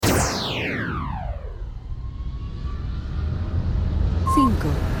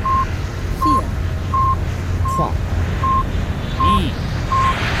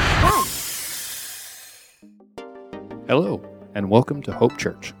Hello, and welcome to Hope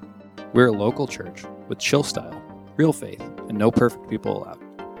Church. We're a local church with chill style, real faith, and no perfect people allowed.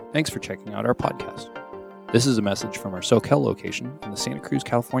 Thanks for checking out our podcast. This is a message from our Soquel location in the Santa Cruz,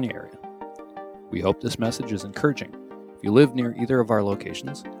 California area. We hope this message is encouraging. If you live near either of our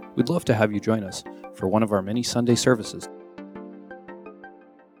locations, we'd love to have you join us for one of our many Sunday services.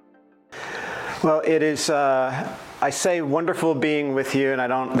 Well, it is, I say wonderful being with you,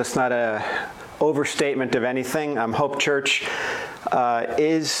 and that's not a overstatement of anything. Hope Church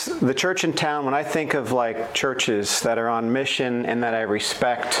is the church in town. When I think of like churches that are on mission and that I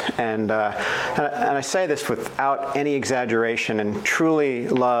respect, and I say this without any exaggeration, and truly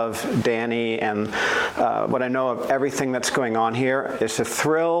love Danny and what I know of everything that's going on here. It's a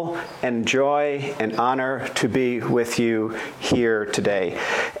thrill and joy and honor to be with you here today.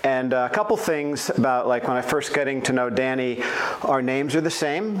 And a couple things about like when I first getting to know Danny, our names are the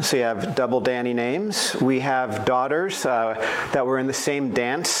same. So you have double Danny names. We have daughters that were in the same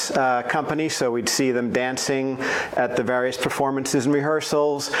dance company, so we'd see them dancing at the various performances and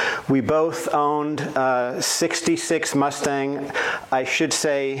rehearsals. We both owned 66 Mustang. I should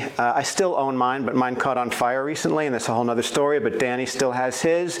say I still own mine, but mine caught on fire recently, and that's a whole other story, but Danny still has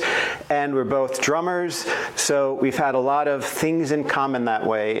his. And we're both drummers, so we've had a lot of things in common that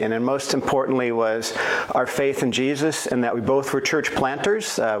way. And then most importantly was our faith in Jesus, and that we both were church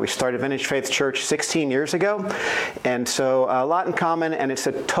planters. We started Vintage Faith Church 16 years ago, and so a lot in common, and it's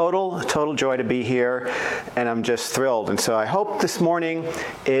a total joy to be here, and I'm just thrilled. And so I hope this morning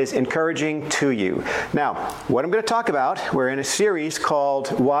is encouraging to you. Now, what I'm going to talk about, we're in a series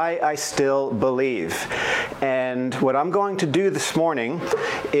called Why I Still Believe. And what I'm going to do this morning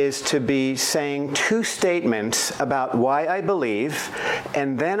is to be saying two statements about why I believe,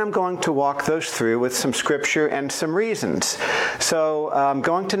 and then I'm going to walk those through with some scripture and some reasons. So I'm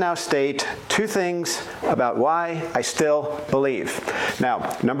going to now state two things about why I still believe.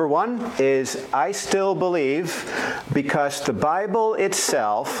 Now, number one is I still believe because the Bible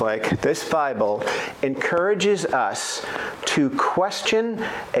itself, like this Bible, encourages us to question,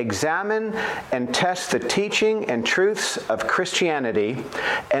 examine, and test the teaching and truths of Christianity,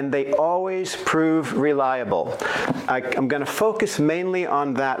 and they always prove reliable. I'm going to focus mainly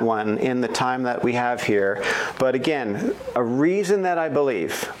on that one in the time that we have here. But again, a reason that I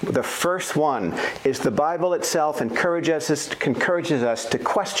believe, the first one, is the Bible itself encourages us to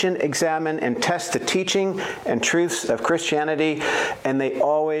question, examine, and test the teaching and truths of Christianity, and they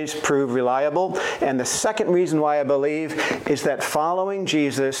always prove reliable. And the second reason why I believe is that following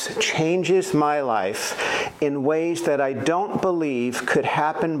Jesus changes my life in ways that I don't believe could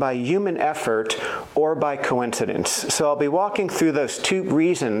happen by human effort or by coincidence. So I'll be walking through those two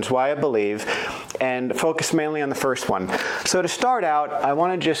reasons why I believe and focus mainly on the first one. So to start out, I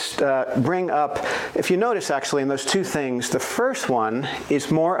want to just bring up, if you notice actually in those two things, the first one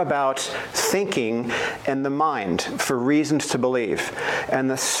is more about thinking and the mind for reasons to believe. And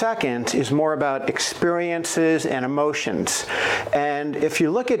the second is more about experiences and emotions. And if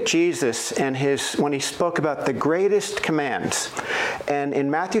you look at Jesus and when he spoke about the greatest commands, and in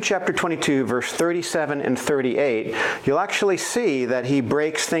Matthew chapter 22, verse 37 and 38, you'll actually see that he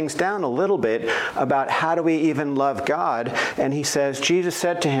breaks things down a little bit about how do we even love God. And he says, Jesus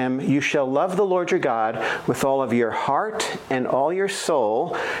said to him, "You shall love the Lord your God with all of your heart and all your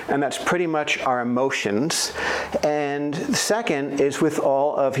soul," and that's pretty much our emotions. And the second is with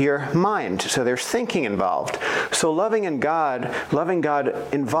all of your mind. So there's thinking involved. So loving God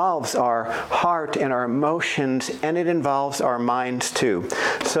involves our heart and our emotions, and it involves our minds too.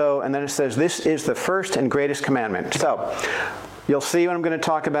 So, and then it says, this is the first and greatest commandment. So, you'll see what I'm going to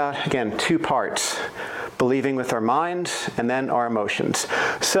talk about. Again, two parts. Believing with our minds, and then our emotions.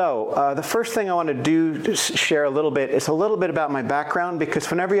 So the first thing I want to do is share a little bit. It's a little bit about my background, because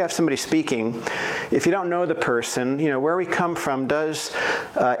whenever you have somebody speaking, if you don't know the person, where we come from does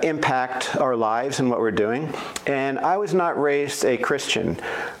impact our lives and what we're doing. And I was not raised a Christian.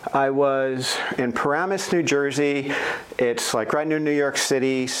 I was in Paramus, New Jersey. It's like right near New York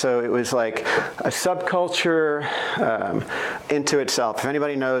City, so it was like a subculture into itself. If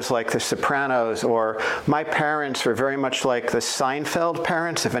anybody knows like The Sopranos, or my parents were very much like the Seinfeld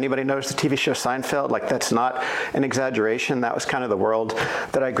parents. If anybody knows the TV show Seinfeld, like that's not an exaggeration. That was kind of the world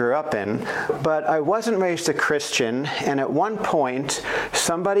that I grew up in. But I wasn't raised a Christian, and at one point,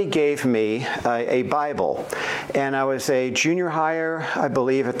 somebody gave me a Bible. And I was a junior higher, I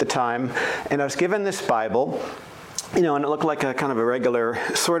believe, at the time, and I was given this Bible. and it looked like a kind of a regular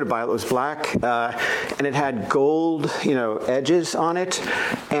sort of Bible. It was black, and it had gold, edges on it.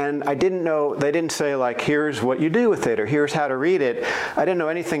 And I didn't know, they didn't say like, here's what you do with it, or here's how to read it. I didn't know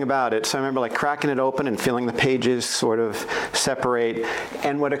anything about it. So I remember like cracking it open and feeling the pages sort of separate.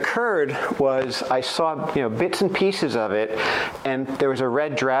 And what occurred was I saw, bits and pieces of it. And there was a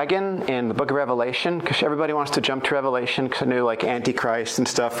red dragon in the book of Revelation, because everybody wants to jump to Revelation, because I knew like Antichrist and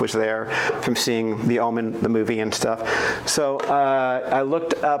stuff was there from seeing The Omen, the movie and stuff. So I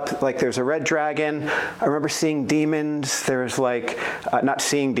looked up, like there's a red dragon. I remember seeing demons. There was like, not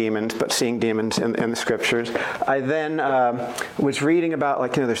seeing demons, but seeing demons in the scriptures. I then was reading about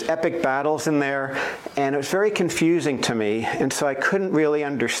like, there's epic battles in there, and it was very confusing to me. And so I couldn't really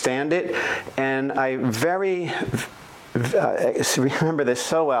understand it. And I remember this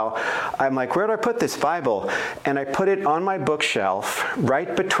so well. I'm like, where do I put this Bible? And I put it on my bookshelf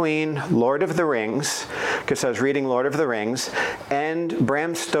right between Lord of the Rings, because I was reading Lord of the Rings, and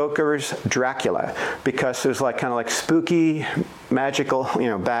Bram Stoker's Dracula, because it was like kind of like spooky, magical,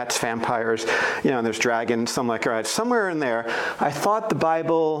 bats, vampires, and there's dragons. So I'm like, all right, somewhere in there. I thought the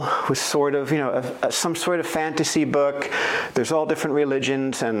Bible was sort of, some sort of fantasy book. There's all different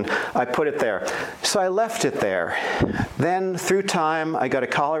religions, and I put it there. So I left it there. Then, through time, I got to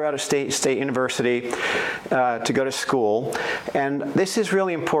Colorado State University to go to school. And this is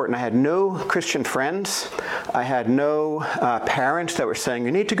really important. I had no Christian friends. I had no parents that were saying,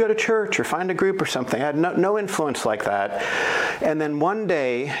 you need to go to church or find a group or something. I had no influence like that. And then one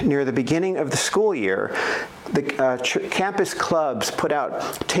day, near the beginning of the school year, the campus clubs put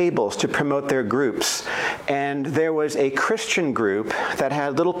out tables to promote their groups. And there was a Christian group that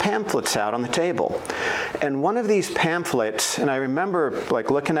had little pamphlets out on the table. And one of these pamphlets, and I remember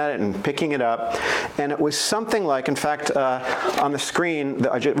like looking at it and picking it up, and it was something like, in fact, on the screen,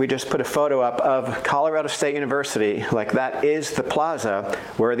 we just put a photo up of Colorado State University. Like that is the plaza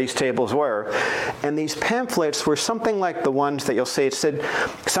where these tables were. And these pamphlets were something like the ones that you'll see. It said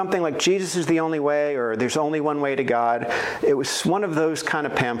something like, Jesus is the only way, or there's only one way to God. It was one of those kind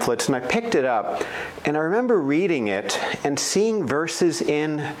of pamphlets, and I picked it up, and I remember reading it and seeing verses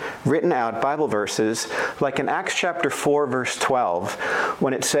written out, Bible verses, like in Acts chapter 4, verse 12,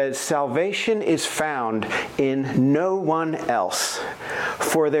 when it says, salvation is found in no one else,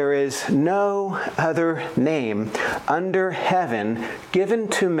 for there is no other name under heaven given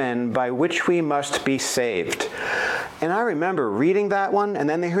to men by which we must be saved. And I remember reading that one, and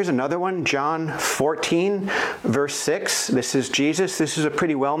then here's another one, John 14, verse 6. This is Jesus. This is a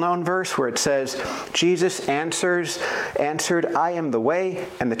pretty well-known verse where it says, Jesus answered, I am the way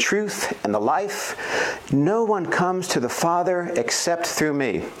and the truth and the life. No one comes to the Father except through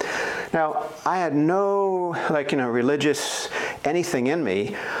me. Now, I had no, religious anything in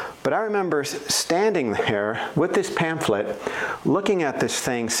me, but I remember standing there with this pamphlet, looking at this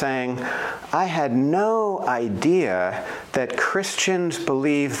thing, saying, I had no idea that Christians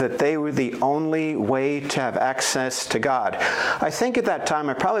believed that they were the only way to have access to God. I think at that time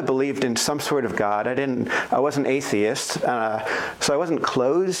I probably believed in some sort of God. I wasn't atheist, so I wasn't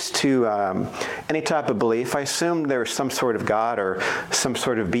closed to any type of belief. I assumed there was some sort of God or some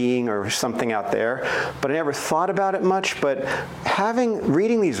sort of being or something out there, but I never thought about it much. But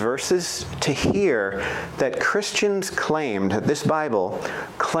reading these verses, to hear that Christians claimed, that this Bible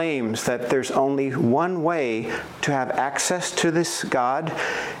claims that there's only one way to have access to this God,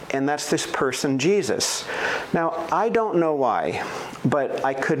 and that's this person, Jesus. Now, I don't know why, but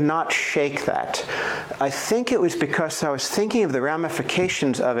I could not shake that. I think it was because I was thinking of the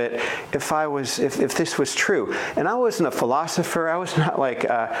ramifications of it if this was true. And I wasn't a philosopher. I was not like,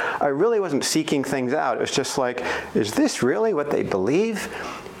 I really wasn't seeking things out. It was just like, is this really what they believe?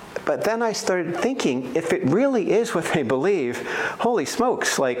 But then I started thinking, if it really is what they believe, holy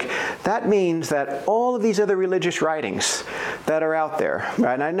smokes, that means that all of these other religious writings that are out there,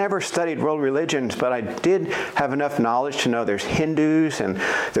 right? And I never studied world religions, but I did have enough knowledge to know there's Hindus and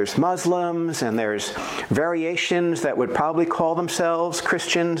there's Muslims and there's variations that would probably call themselves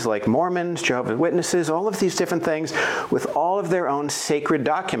Christians, like Mormons, Jehovah's Witnesses, all of these different things with all of their own sacred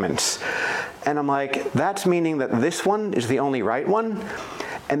documents. And I'm like, that's meaning that this one is the only right one?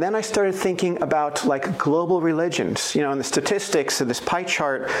 And then I started thinking about global religions. In the statistics of this pie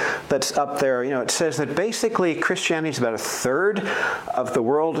chart that's up there, it says that basically Christianity is about a third of the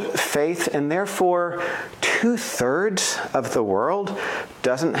world faith, and therefore 2/3 of the world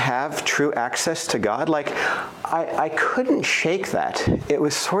doesn't have true access to God. I couldn't shake that. It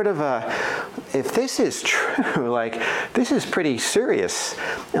was sort of if this is true, this is pretty serious.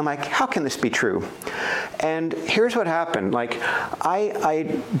 I'm like, how can this be true? And here's what happened. Like,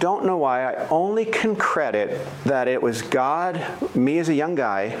 I don't know why. I only can credit that it was God, me as a young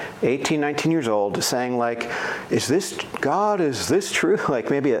guy, 18, 19 years old, saying like, is this God? Is this true?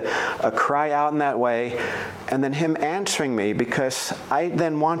 Like maybe a cry out in that way. And then him answering me because I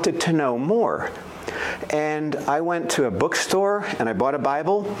then wanted to know more. And I went to a bookstore and I bought a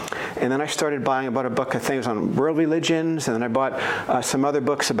Bible, and then I started buying about a book of things on world religions, and then I bought some other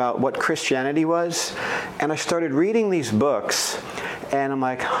books about what Christianity was, and I started reading these books, and I'm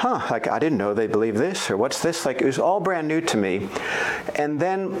like, like I didn't know they believe this, or what's this? Like it was all brand new to me. And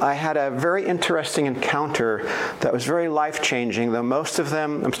then I had a very interesting encounter that was very life-changing, though most of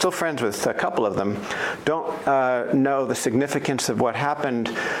them, I'm still friends with a couple of them, don't know the significance of what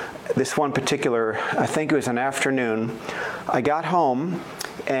happened. This one particular, I think it was an afternoon, I got home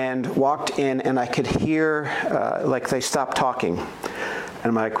and walked in, and I could hear like they stopped talking. And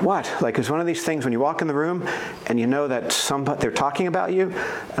I'm like, what? Like, it's one of these things when you walk in the room and you know that they're talking about you.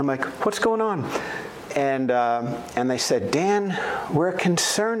 And I'm like, what's going on? And they said, Dan, we're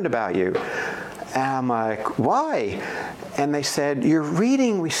concerned about you. And I'm like, why? And they said,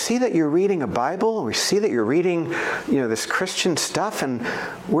 we see that you're reading a Bible, and we see that you're reading, this Christian stuff, and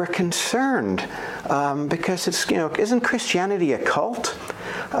we're concerned because it's, isn't Christianity a cult?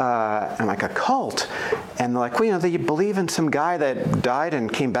 I'm like, a cult? And they're like, well, that you believe in some guy that died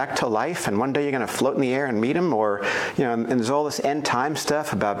and came back to life, and one day you're going to float in the air and meet him, or, and there's all this end time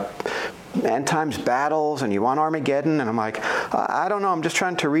stuff about end times battles, and you want Armageddon. And I'm like, I don't know, I'm just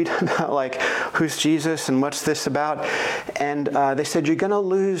trying to read about like who's Jesus and what's this about. And they said, you're going to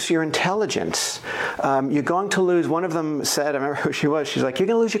lose your intelligence. You're going to lose, one of them said, I remember who she was, she's like, you're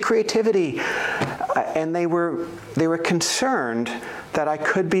going to lose your creativity. And they were concerned that I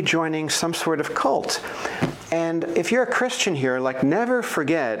could be joining some sort of cult. And if you're a Christian here, like, never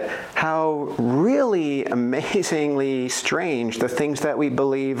forget how really amazingly strange the things that we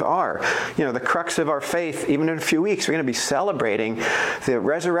believe are. The crux of our faith, even in a few weeks, we're going to be celebrating the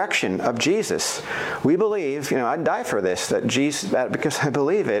resurrection of Jesus. We believe, I'd die for this, that Jesus, because I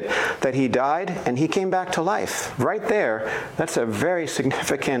believe it, that he died and he came back to life. Right there, that's a very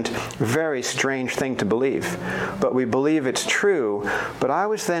significant, very strange thing to believe. But we believe it's true. But I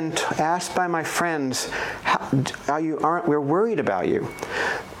was then asked by my friends, we're worried about you.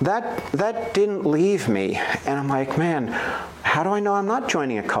 That didn't leave me. And I'm like, man, how do I know I'm not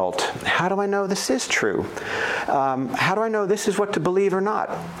joining a cult? How do I know this is true? How do I know this is what to believe or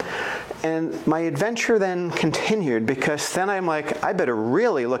not? And my adventure then continued, because then I'm like, I better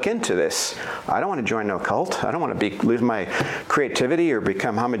really look into this. I don't want to join no cult. I don't want to lose my creativity or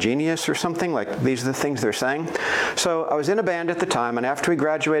become homogeneous or something. Like, these are the things they're saying. So I was in a band at the time, and after we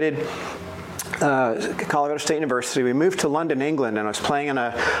graduated Colorado State University, we moved to London, England, and I was playing in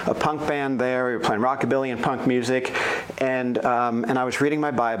a punk band there. We were playing rockabilly and punk music, and I was reading my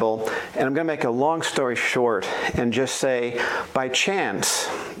Bible. And I'm going to make a long story short and just say, by chance,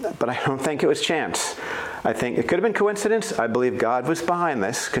 but I don't think it was chance. I think it could have been coincidence. I believe God was behind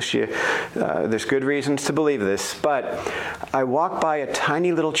this, because there's good reasons to believe this. But I walked by a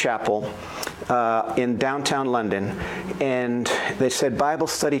tiny little chapel in downtown London, and they said Bible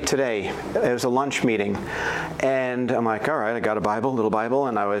study today. It was a lunch meeting, and I'm like, all right, I got a little Bible,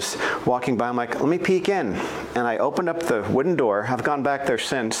 and I was walking by. I'm like, let me peek in, and I opened up the wooden door. I've gone back there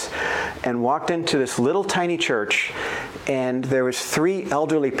since, and walked into this little tiny church, and there was 3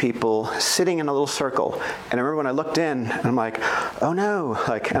 elderly people sitting in a little circle. And I remember when I looked in, and I'm like, oh no,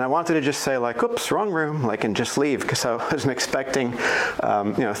 and I wanted to just say like, oops, wrong room, and just leave, because I wasn't expecting,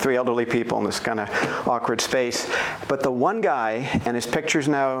 3 elderly people in this kind of awkward space. But the one guy, and his picture's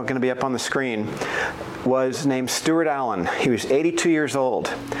now going to be up on the screen, was named Stuart Allen. He was 82 years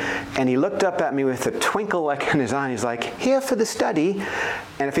old. And he looked up at me with a twinkle in his eye, and he's like, here for the study.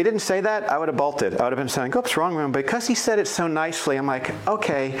 And if he didn't say that, I would have bolted. I would have been saying, oops, wrong room. But because he said it so nicely, I'm like,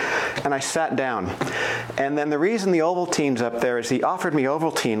 okay. And I sat down. And then the reason the Ovaltine's up there is he offered me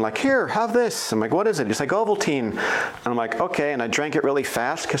Ovaltine, like, here, have this. I'm like, what is it? He's like, Ovaltine. And I'm like, okay. And I drank it really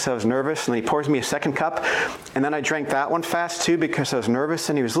fast because I was nervous. And then he pours me a second cup. And then I drank that one fast too because I was nervous.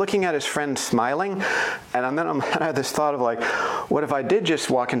 And he was looking at his friend smiling. And then I had this thought of like, what if I did just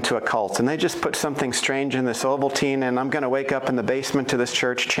walk into a cult and they just put something strange in this Ovaltine, and I'm going to wake up in the basement of this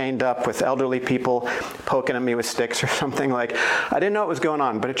church chained up with elderly people poking at me with sticks or something. Like, I didn't know what was going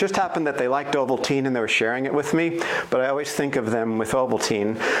on, but it just happened that they liked Ovaltine and they were sharing it with me. But I always think of them with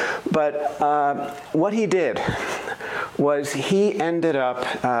Ovaltine. But what he did was he ended up,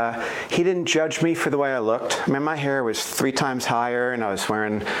 he didn't judge me for the way I looked. I mean, my hair was 3 times higher, and I was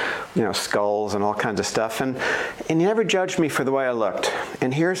wearing, skulls and all kinds of stuff. And he never judged me for the way I looked.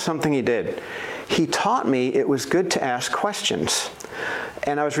 And here's something he did. he taught me it was good to ask questions.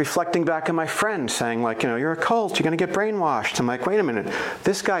 And I was reflecting back on my friends saying, like, you're a cult, you're going to get brainwashed. I'm like, wait a minute,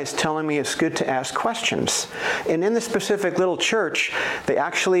 this guy's telling me it's good to ask questions. And in this specific little church, they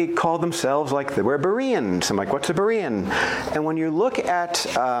actually called themselves, like, they were Bereans. I'm like, what's a Berean? And when you look at,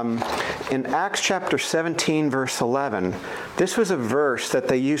 in Acts chapter 17, verse 11, this was a verse that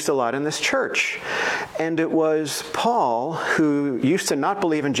they used a lot in this church. And it was Paul, who used to not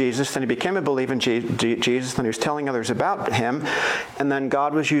believe in Jesus, then he became a believer in Jesus, then he was telling others about him, and then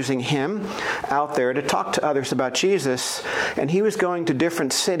God was using him out there to talk to others about Jesus, and he was going to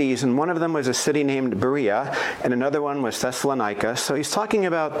different cities, and one of them was a city named Berea, and another one was Thessalonica. So he's talking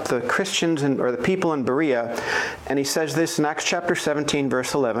about the Christians or the people in Berea, and he says this in Acts chapter 17,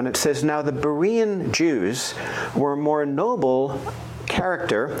 verse 11. It says, "Now the Berean Jews were of more noble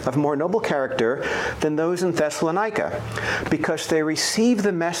character than those in Thessalonica, because they received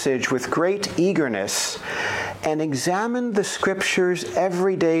the message with great eagerness and examined the scriptures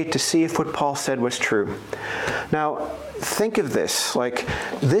every day to see if what Paul said was true." Now, think of this. Like,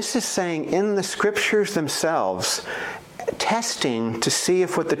 this is saying in the scriptures themselves, testing to see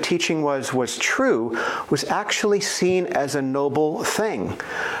if what the teaching was true was actually seen as a noble thing.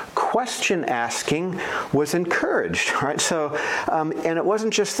 Question asking was encouraged, right? So, and it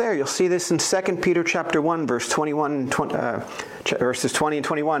wasn't just there. You'll see this in 2 Peter chapter 1, verse 21, verses 20 and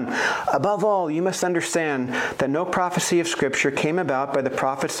 21. "Above all, you must understand that no prophecy of Scripture came about by the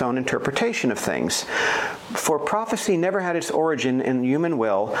prophet's own interpretation of things. For prophecy never had its origin in human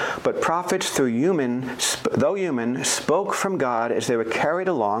will, but prophets, though human, spoke from God as they were carried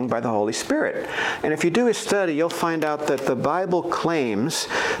along by the Holy Spirit." And if you do a study, you'll find out that the Bible claims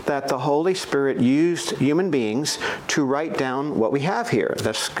that the Holy Spirit used human beings to write down what we have here.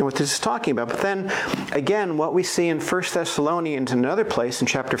 That's what this is talking about. But then, again, what we see in 1 Thessalonians, in another place, in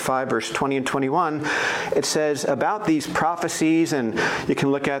chapter 5, verse 20 and 21, it says about these prophecies, and you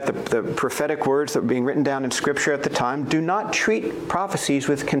can look at the prophetic words that were being written down in Scripture at the time, "Do not treat prophecies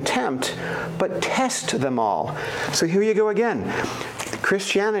with contempt, but test them all." So here you go again.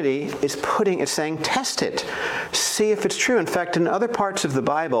 Christianity is saying, test it. See if it's true. In fact, in other parts of the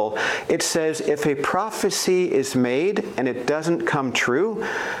Bible, it says if a prophecy is made and it doesn't come true,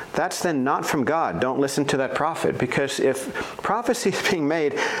 that's then not from God. Don't listen to that prophet. Because if prophecy is being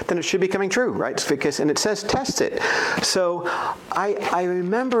made, then it should be coming true, right? And it says test it. So I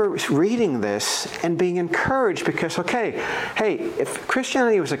remember reading this and being encouraged because, if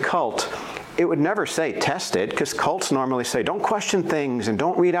Christianity was a cult, it would never say test it, because cults normally say don't question things and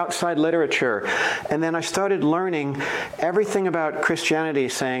don't read outside literature. And then I started learning everything about Christianity,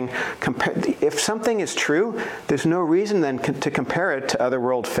 saying if something is true, there's no reason then to compare it to other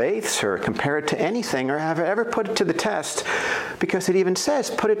world faiths or compare it to anything or have it ever put it to the test, because it even says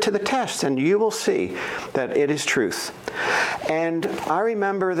put it to the test and you will see that it is truth. And I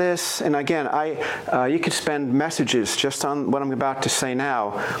remember this, and again, you could spend messages just on what I'm about to say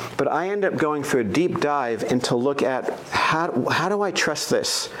now, but I end up going through a deep dive into look at how do I trust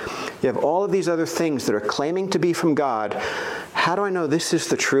this? You have all of these other things that are claiming to be from God. How do I know this is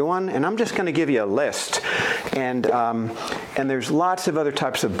the true one? And I'm just going to give you a list. And there's lots of other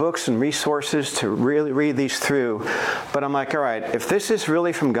types of books and resources to really read these through. But I'm like, all right, if this is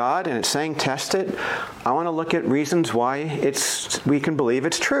really from God and it's saying test it, I want to look at reasons why we can believe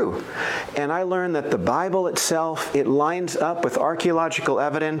it's true. And I learned that the Bible itself, it lines up with archaeological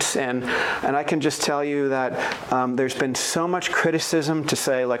evidence. And I can just tell you that there's been so much criticism to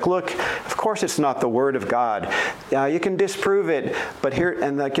say, like, look, of course it's not the Word of God. You can disprove it, but here,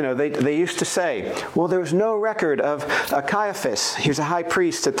 and they used to say, well, there was no record of Caiaphas. He was a high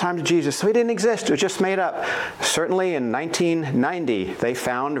priest at the time of Jesus, so he didn't exist. It was just made up. Certainly in 1990, they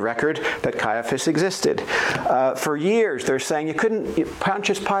found record that Caiaphas existed. For years, they're saying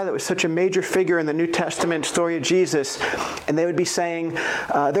Pontius Pilate was such a major figure in the New Testament story of Jesus, and they would be saying,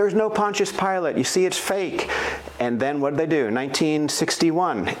 there's no Pontius Pilate. You see, it's fake. And then what did they do?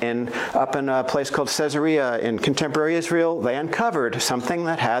 1961, up in a place called Caesarea in contemporary Israel, they uncovered something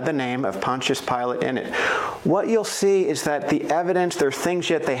that had the name of Pontius Pilate in it. What you'll see is that the evidence, there are things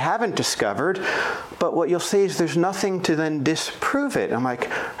yet they haven't discovered, but what you'll see is there's nothing to then disprove it. I'm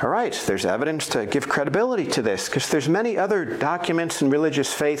like, all right, there's evidence to give credibility to this, because there's many other documents in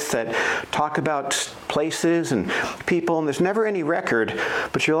religious faith that talk about places and people, and there's never any record,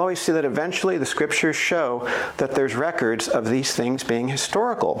 but you'll always see that eventually the scriptures show that that there's records of these things being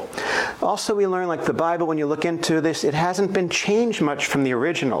historical. Also, we learn, like the Bible, when you look into this, it hasn't been changed much from the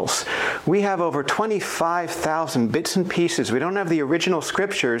originals. We have over 25,000 bits and pieces. We don't have the original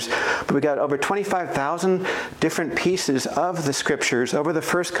scriptures, but we got over 25,000 different pieces of the scriptures over the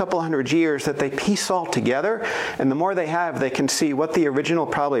first couple hundred years that they piece all together. And the more they have, they can see what the original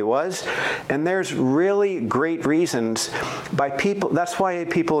probably was. And there's really great reasons by people. That's why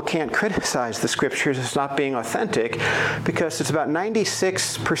people can't criticize the scriptures as not being authentic, because it's about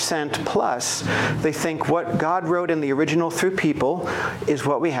 96% plus they think what God wrote in the original through people is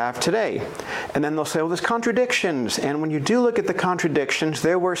what we have today. And then they'll say, well, there's contradictions. And when you do look at the contradictions,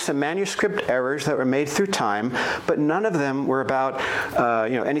 there were some manuscript errors that were made through time, but none of them were about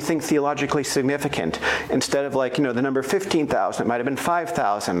anything theologically significant. Instead of the number 15,000, it might have been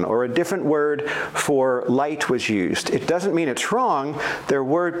 5,000, or a different word for light was used. It doesn't mean it's wrong, their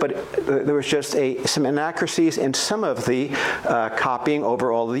word, but there was just some inaccuracies in some of the copying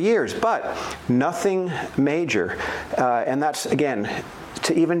over all the years, but nothing major. And that's, again,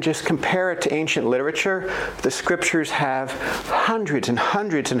 to even just compare it to ancient literature, the scriptures have hundreds and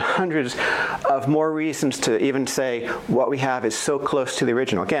hundreds and hundreds of more reasons to even say what we have is so close to the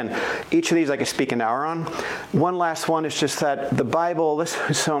original. Again, each of these I could speak an hour on. One last one is just that the Bible, this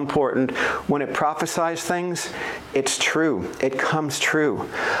is so important, when it prophesies things, it's true. It comes true.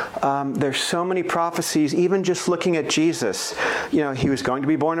 There's so many prophecies, even just looking at Jesus. He was going to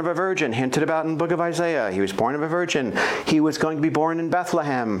be born of a virgin, hinted about in the book of Isaiah. He was born of a virgin. He was going to be born in Bethlehem.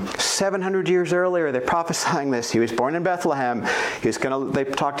 700 years earlier, they're prophesying this. He was born in Bethlehem. They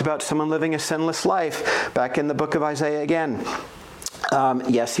talked about someone living a sinless life back in the book of Isaiah again.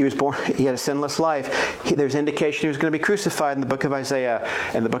 Yes, he was born, he had a sinless life. There's indication he was going to be crucified in the book of Isaiah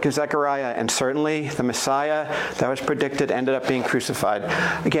and the book of Zechariah, and certainly the Messiah that was predicted ended up being crucified.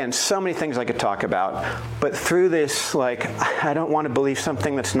 Again, so many things I could talk about, but through this, I don't want to believe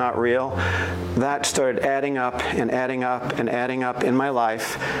something that's not real. That started adding up and adding up and adding up in my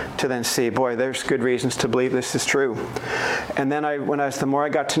life to then see, boy, there's good reasons to believe this is true. And then the more I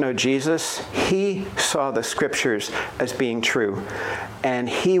got to know Jesus, he saw the scriptures as being true. And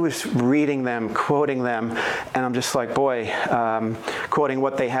he was reading them, quoting them, and I'm just like, boy, quoting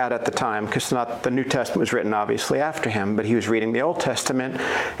what they had at the time, because the New Testament was written obviously after him, but he was reading the Old Testament,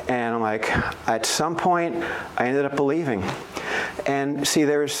 and I'm like, at some point, I ended up believing. And see,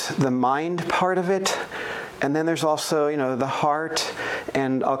 there's the mind part of it, and then there's also, the heart,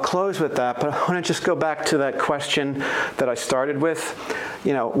 and I'll close with that, but I want to just go back to that question that I started with.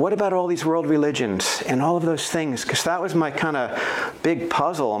 What about all these world religions and all of those things? Because that was my kind of big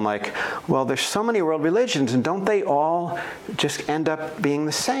puzzle. I'm like, well, there's so many world religions, and don't they all just end up being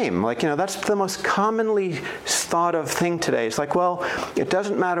the same? That's the most commonly thought of thing today. It's like, well, it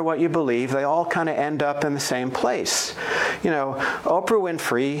doesn't matter what you believe. They all kind of end up in the same place. Oprah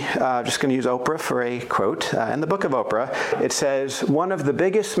Winfrey, just going to use Oprah for a quote. In the book of Oprah, it says, one of the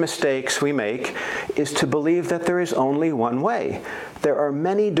biggest mistakes we make is to believe that there is only one way. There are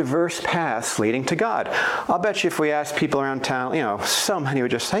many diverse paths leading to God. I'll bet you if we asked people around town, so many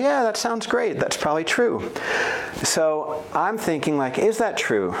would just say, yeah, that sounds great. That's probably true. So I'm thinking, is that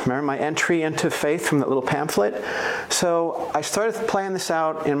true? Remember my entry into faith from that little pamphlet? So I started playing this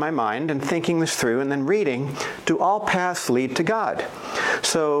out in my mind and thinking this through and then reading, do all paths lead to God?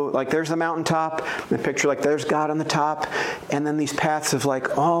 So there's the mountaintop, the picture there's God on the top, and then these paths of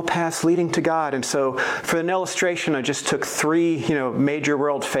all paths leading to God. And so for an illustration, I just took three, major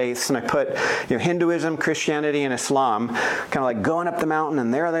world faiths, and I put Hinduism, Christianity, and Islam kind of going up the mountain,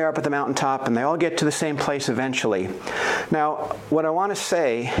 and there they are up at the mountaintop, and they all get to the same place eventually. Now, what I want to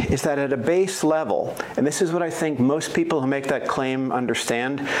say is that at a base level, and this is what I think most people who make that claim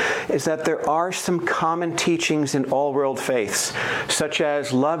understand, is that there are some common teachings in all world faiths, such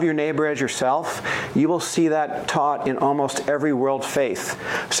as love your neighbor as yourself. You will see that taught in almost every world faith.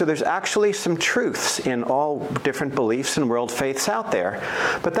 So there's actually some truths in all different beliefs and world faiths out there.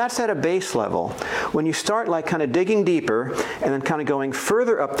 But that's at a base level. When you start kind of digging deeper and then kind of going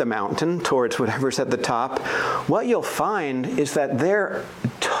further up the mountain towards whatever's at the top, what you'll find is that they're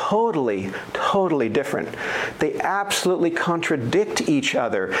totally different. They absolutely contradict each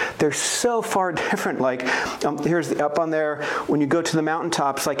other. They're so far different. Here's up on there, when you go to the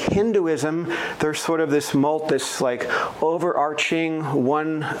mountaintops, Hinduism, there's sort of this overarching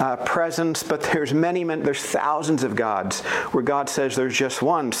one presence, but there's there's thousands of gods, where God says there's just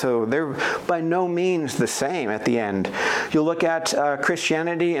one. So they're by no means the same at the end. You look at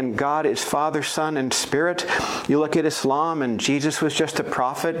Christianity, and God is Father, Son, and Spirit. You look at Islam, and Jesus was just a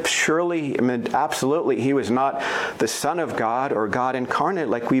prophet. surely, absolutely, he was not the Son of God or God incarnate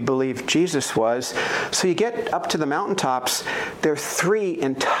like we believe Jesus was. So you get up to the mountaintops, there are 3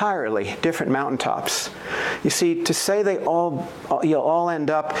 entirely different mountaintops. You see, to say they all end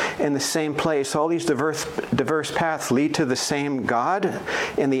up in the same place, all these diverse paths lead to the same God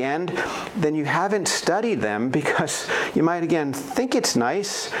in the end, then you haven't studied them, because you might again think it's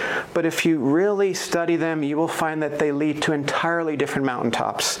nice, but if you really study them, you will find that they lead to entirely different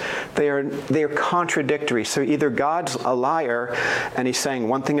mountaintops. They are contradictory. So either God's a liar and he's saying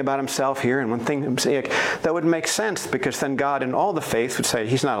one thing about himself here and one thing, that would make sense, because then God in all the faiths would say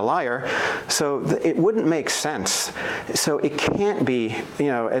he's not a liar. So it wouldn't make sense. So it can't be,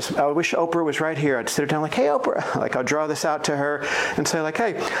 as I wish Oprah was right here. I'd sit her down like, hey, Oprah, like I'll draw this out to her and say like,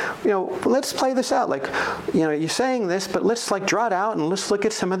 hey, let's play this out. Like, you're saying this, but let's like draw it out and let's look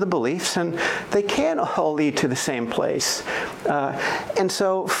at some of the beliefs, and they can't all lead to the same place. And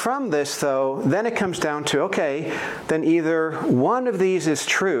so from this, though, then it comes down to, okay, then either one of these is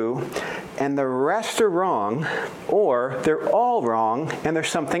true and the rest are wrong, or they're all wrong and there's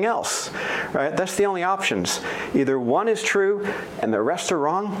something else, right? That's the only options. Either one is true and the rest are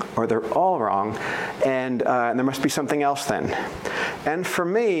wrong, or they're all wrong, and there must be something else then. And for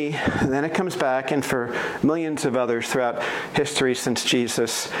me, then it comes back, and for millions of others throughout history since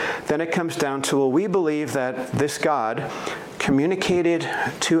Jesus, then it comes down to, well, we believe that this God communicated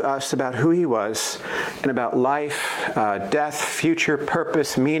to us about who he was and about life, death, future,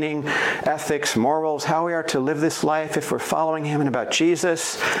 purpose, meaning, ethics, morals, how we are to live this life if we're following him, and about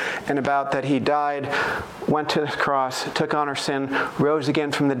Jesus, and about that he died, went to the cross, took on our sin, rose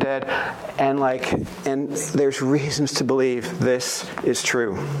again from the dead, and there's reasons to believe this is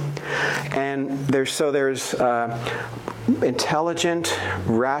true. And there's intelligent,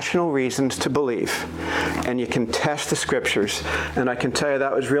 rational reasons to believe. And you can test the scriptures. And I can tell you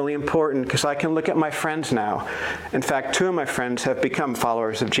that was really important, because I can look at my friends now. In fact, 2 of my friends have become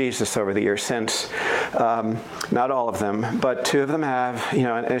followers of Jesus over the years since. Not all of them, but 2 of them have.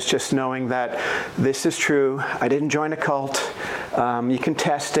 And it's just knowing that this is true. I didn't join a cult. You can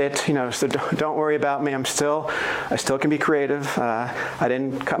test it, so don't worry about me. I still can be creative. I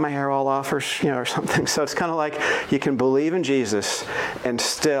didn't cut my hair all off or something. So it's kind of like you can believe in Jesus and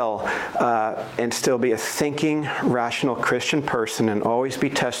still be a thinking, rational Christian person, and always be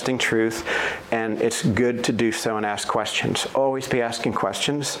testing truth. And it's good to do so and ask questions. Always be asking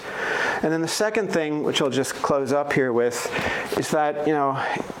questions. And then the second thing, which I'll just close up here with, is that,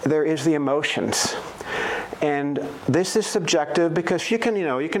 there is the emotions. And this is subjective, because you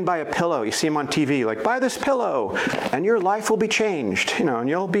can buy a pillow. You see them on TV, like, buy this pillow and your life will be changed, and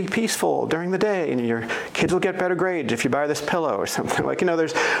you'll be peaceful during the day, and your kids will get better grades if you buy this pillow or something.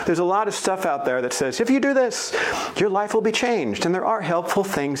 There's a lot of stuff out there that says, if you do this, your life will be changed. And there are helpful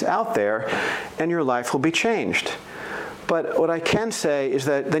things out there, and your life will be changed. But what I can say is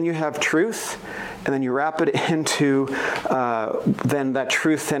that then you have truth, and then you wrap it into, then that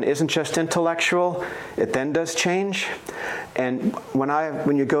truth then isn't just intellectual, it then does change. And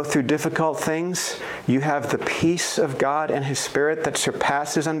when you go through difficult things, you have the peace of God and his Spirit that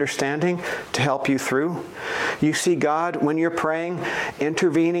surpasses understanding to help you through. You see God, when you're praying,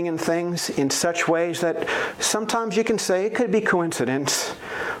 intervening in things in such ways that sometimes you can say it could be coincidence,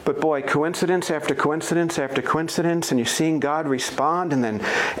 but boy, coincidence after coincidence after coincidence, and you're seeing God respond, and then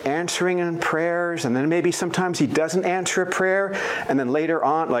answering in prayers, and then maybe sometimes he doesn't answer a prayer, and then later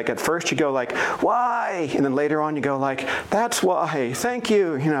on, like at first you go like, why? And then later on you go like, that's why, thank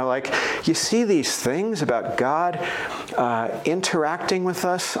you. You see these things about God interacting with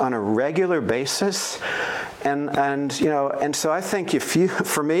us on a regular basis. And so I think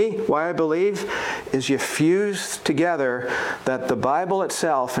for me, why I believe is you fuse together that the Bible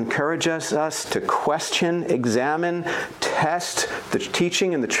itself encourages us to question, examine, test the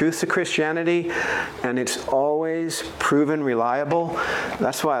teaching and the truths of Christianity, and it's always proven reliable.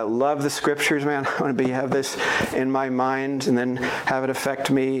 That's why I love the scriptures, man. I want to have this in my mind and then have it affect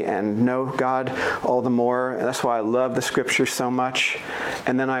me and know God all the more. That's why I love the scriptures so much.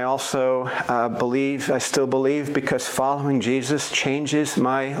 And then I also I still believe, because following Jesus changes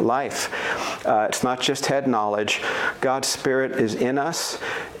my life. It's not just head knowledge. God's Spirit is in us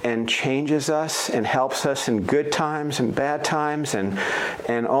and changes us and helps us in good times and bad times.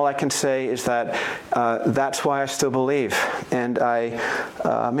 And all I can say is that that's why I still believe. And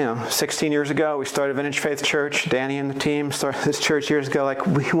 16 years ago, we started Vintage Faith Church. Danny and the team started this church years ago.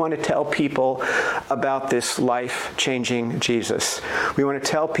 We want to tell people about this life-changing Jesus. We want to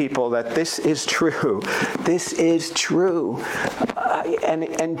tell people that this is true. This is true.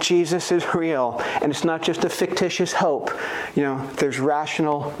 and Jesus is real, and it's not just a fictitious hope. There's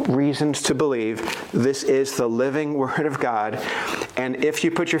rational reasons to believe this is the living Word of God, and if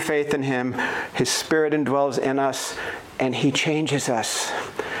you put your faith in Him, His Spirit indwells in us, and He changes us,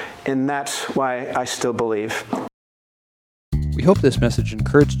 and that's why I still believe. We hope this message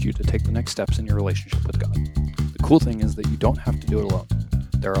encouraged you to take the next steps in your relationship with God. The cool thing is that you don't have to do it alone.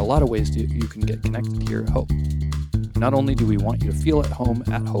 There are a lot of ways you can get connected here at Hope. Not only do we want you to feel at home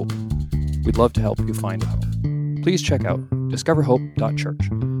at Hope, we'd love to help you find a home. Please check out discoverhope.church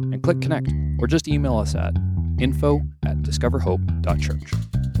and click connect, or just email us at info@discoverhope.church.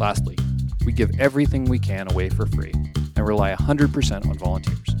 Lastly, we give everything we can away for free and rely 100% on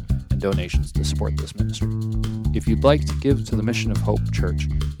volunteers and donations to support this ministry. If you'd like to give to the mission of Hope Church,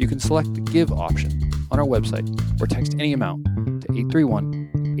 you can select the Give option on our website or text any amount to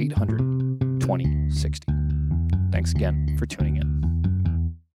 831-800-2060. Thanks again for tuning in.